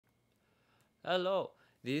Hello.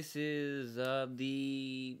 This is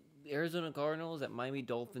the Arizona Cardinals at Miami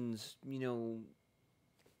Dolphins,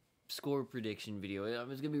 score prediction video.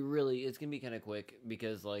 It's gonna be it's gonna be kind of quick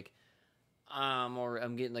because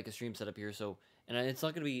I'm getting like a stream set up here, so it's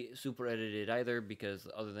not gonna be super edited either because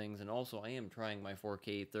other things, and also I am trying my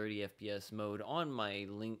 4K 30 FPS mode on my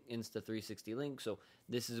link Insta 360 link, so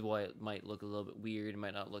this is why it might look a little bit weird. It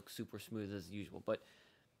might not look super smooth as usual, but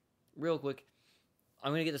real quick.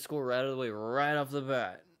 I'm gonna get the score right out of the way, right off the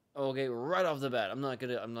bat. Okay, right off the bat. I'm not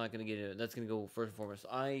gonna get it. That's gonna go first and foremost.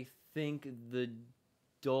 I think the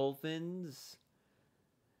Dolphins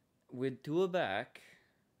with Tua back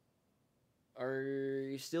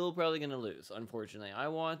are still probably gonna lose. Unfortunately, I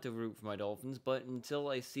want to root for my Dolphins, but until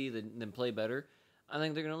I see them play better, I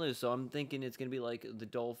think they're gonna lose. So I'm thinking it's gonna be like the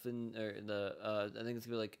Dolphin or the. I think it's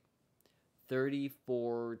gonna be like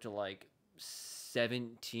 34 to like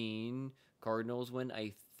 17 Cardinals win,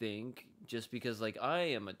 I think, just because like I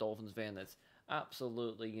am a Dolphins fan that's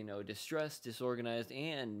absolutely, distressed, disorganized,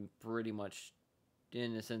 and pretty much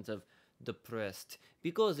in a sense of depressed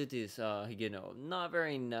because it is not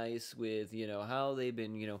very nice with how they've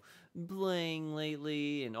been playing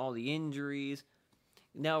lately and all the injuries.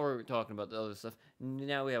 Now we're talking about the other stuff.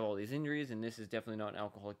 Now we have all these injuries, and this is definitely not an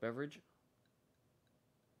alcoholic beverage.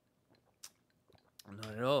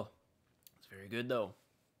 Not at all. It's very good though.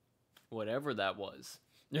 Whatever that was.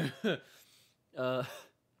 uh,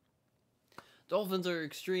 Dolphins are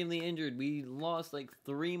extremely injured. We lost like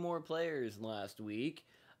three more players last week.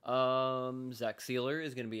 Zach Sealer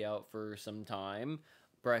is going to be out for some time.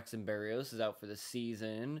 Braxton Berrios is out for the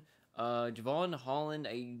season. Javon Holland,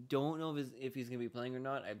 I don't know if he's going to be playing or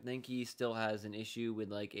not. I think he still has an issue with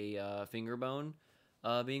like a finger bone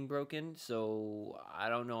being broken, so I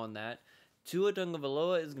don't know on that. Tua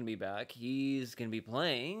Tagovailoa is going to be back. He's going to be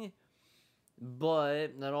playing.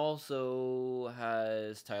 But that also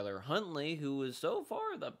has Tyler Huntley, who is so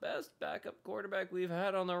far the best backup quarterback we've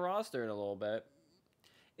had on the roster in a little bit,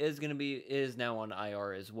 is now on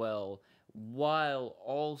IR as well, while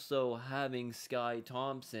also having Sky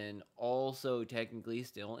Thompson also technically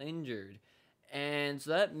still injured. And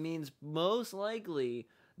so that means most likely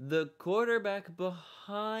the quarterback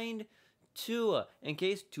behind Tua, in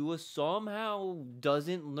case Tua somehow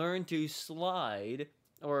doesn't learn to slide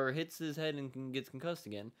or hits his head and gets concussed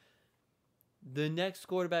again, the next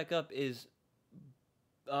quarterback up is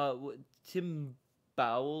uh, Tim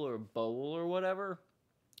Bowell or Bowl or whatever.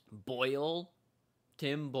 Boyle.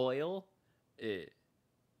 Tim Boyle. Eh.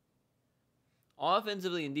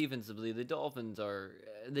 Offensively and defensively, the Dolphins are.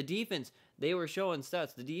 The defense, they were showing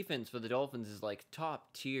stats. The defense for the Dolphins is like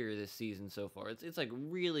top tier this season so far. It's like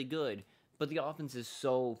really good. But the offense is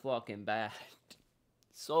so fucking bad.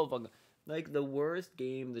 So fucking. Like the worst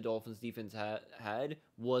game the Dolphins defense had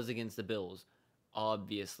was against the Bills.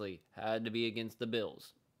 Obviously, had to be against the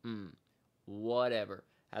Bills. Whatever.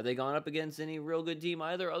 Have they gone up against any real good team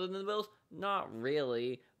either other than the Bills? Not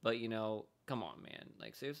really. But come on, man.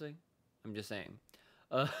 Like seriously? I'm just saying.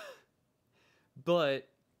 Uh, but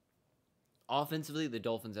offensively, the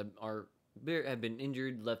Dolphins have been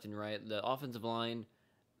injured left and right. The offensive line,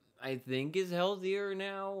 I think, is healthier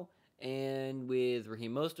now, and with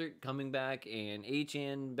Raheem Mostert coming back and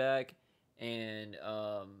Achan back, and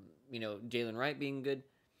Jalen Wright being good.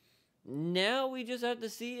 Now we just have to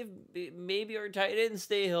see if maybe our tight ends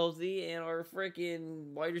stay healthy and our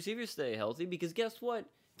freaking wide receivers stay healthy. Because guess what?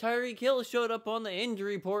 Tyreek Hill showed up on the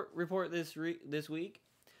injury report this week.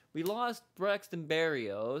 We lost Braxton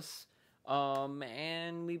Berrios,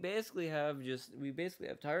 and we basically have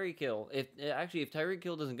Tyreek Hill. If Tyreek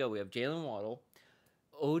Hill doesn't go, we have Jalen Waddle,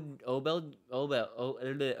 Odell,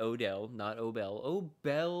 not Obel,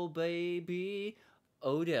 Obel baby,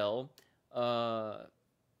 Odell,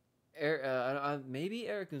 maybe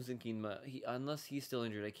Eric Nzinkin, unless he's still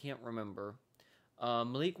injured. I can't remember.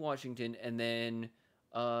 Malik Washington, and then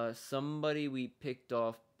somebody we picked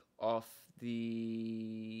off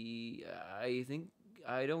the.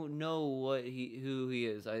 I don't know who he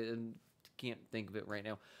is. I can't think of it right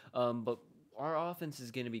now. But our offense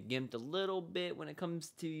is going to be gimped a little bit when it comes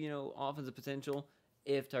to offensive potential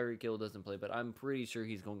if Tyreek Hill doesn't play. But I'm pretty sure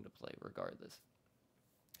he's going to play regardless,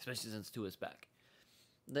 especially since Tua's back.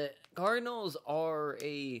 The Cardinals are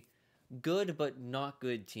a good but not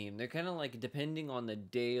good team. They're kind of like depending on the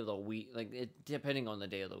day of the week, depending on the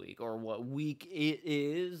day of the week or what week it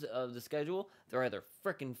is of the schedule. They're either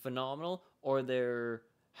freaking phenomenal or they're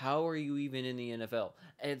how are you even in the NFL?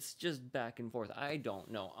 It's just back and forth. I don't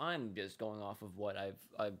know. I'm just going off of what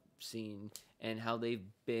I've seen and how they've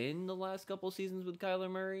been the last couple seasons with Kyler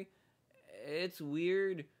Murray. It's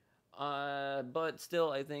weird. But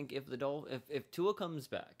still, I think if Tua comes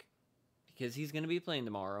back, because he's going to be playing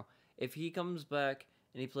tomorrow, if he comes back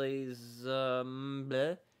and he plays,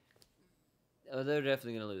 bleh, they're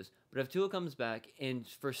definitely going to lose. But if Tua comes back and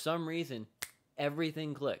for some reason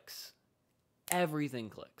everything clicks, I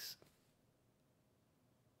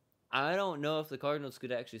don't know if the Cardinals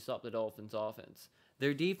could actually stop the Dolphins' offense.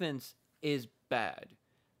 Their defense is bad.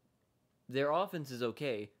 Their offense is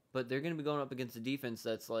okay, but they're going to be going up against a defense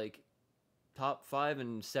that's like top 5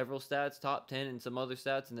 in several stats, top 10 in some other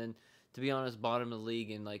stats, and then, to be honest, bottom of the league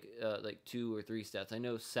in like 2 or 3 stats. I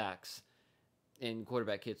know sacks and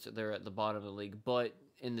quarterback hits, they're at the bottom of the league, but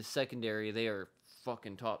in the secondary, they are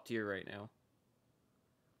fucking top tier right now.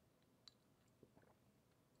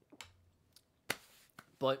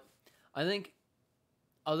 But I think,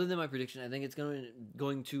 other than my prediction, I think it's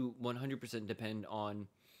going to 100% depend on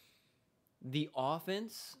the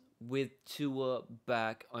offense with Tua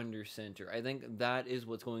back under center. I think that is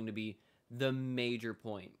what's going to be the major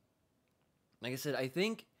point. Like I said, I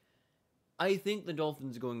think the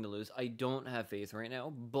Dolphins are going to lose. I don't have faith right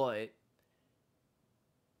now, but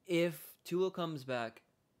if Tua comes back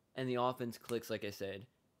and the offense clicks, like I said,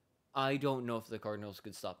 I don't know if the Cardinals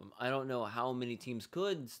could stop him. I don't know how many teams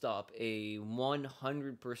could stop a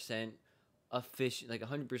 100% efficient, like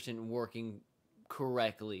 100% working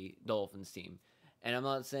correctly Dolphins team. And I'm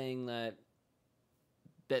not saying that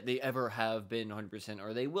they ever have been 100%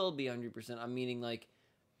 or they will be 100%. I'm meaning like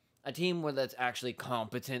a team where that's actually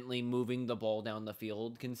competently moving the ball down the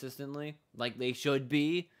field consistently, like they should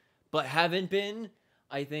be, but haven't been.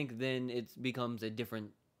 I think then it becomes a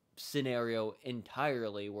different scenario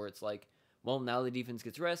entirely, where it's like, well, now the defense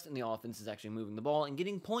gets rest and the offense is actually moving the ball and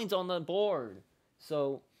getting points on the board.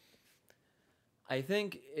 So I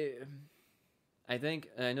think I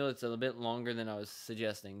know it's a bit longer than I was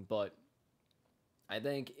suggesting, but I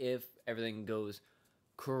think if everything goes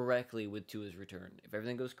correctly with Tua's return, if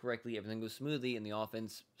everything goes correctly, everything goes smoothly, and the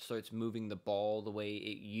offense starts moving the ball the way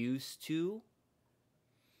it used to,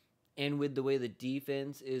 and with the way the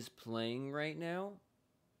defense is playing right now,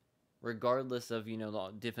 regardless of,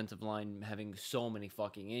 the defensive line having so many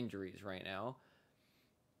fucking injuries right now,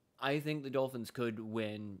 I think the Dolphins could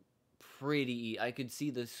win pretty. I could see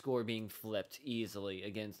the score being flipped easily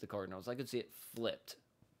against the Cardinals. I could see it flipped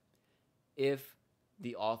if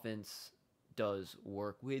the offense does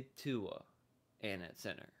work with Tua and at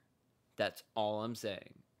center. That's all I'm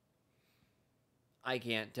saying. I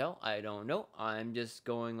can't tell. I don't know. I'm just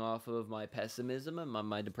going off of my pessimism and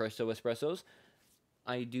my depresso espressos.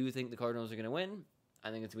 I do think the Cardinals are going to win. I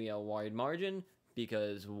think it's going to be a wide margin,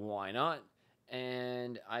 because why not?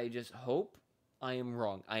 And I just hope I am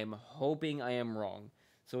wrong. I am hoping I am wrong.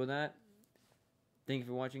 So with that, thank you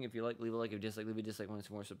for watching. If you like, leave a like. If you dislike, leave a dislike. Want to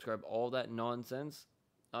see more, subscribe. All that nonsense.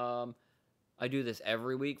 I do this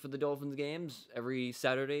every week for the Dolphins games. Every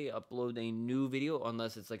Saturday, upload a new video.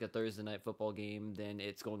 Unless it's like a Thursday night football game, then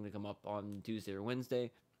it's going to come up on Tuesday or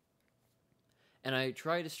Wednesday. And I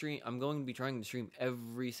try to stream. I'm going to be trying to stream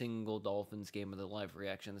every single Dolphins game with a live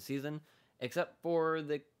reaction this season, except for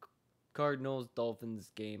the Cardinals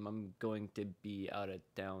Dolphins game. I'm going to be out of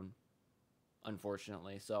town,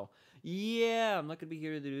 unfortunately. So yeah, I'm not gonna be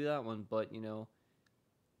here to do that one. But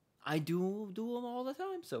I do them all the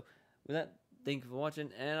time. So with that, thank you for watching,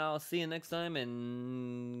 and I'll see you next time.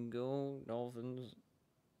 And go Dolphins.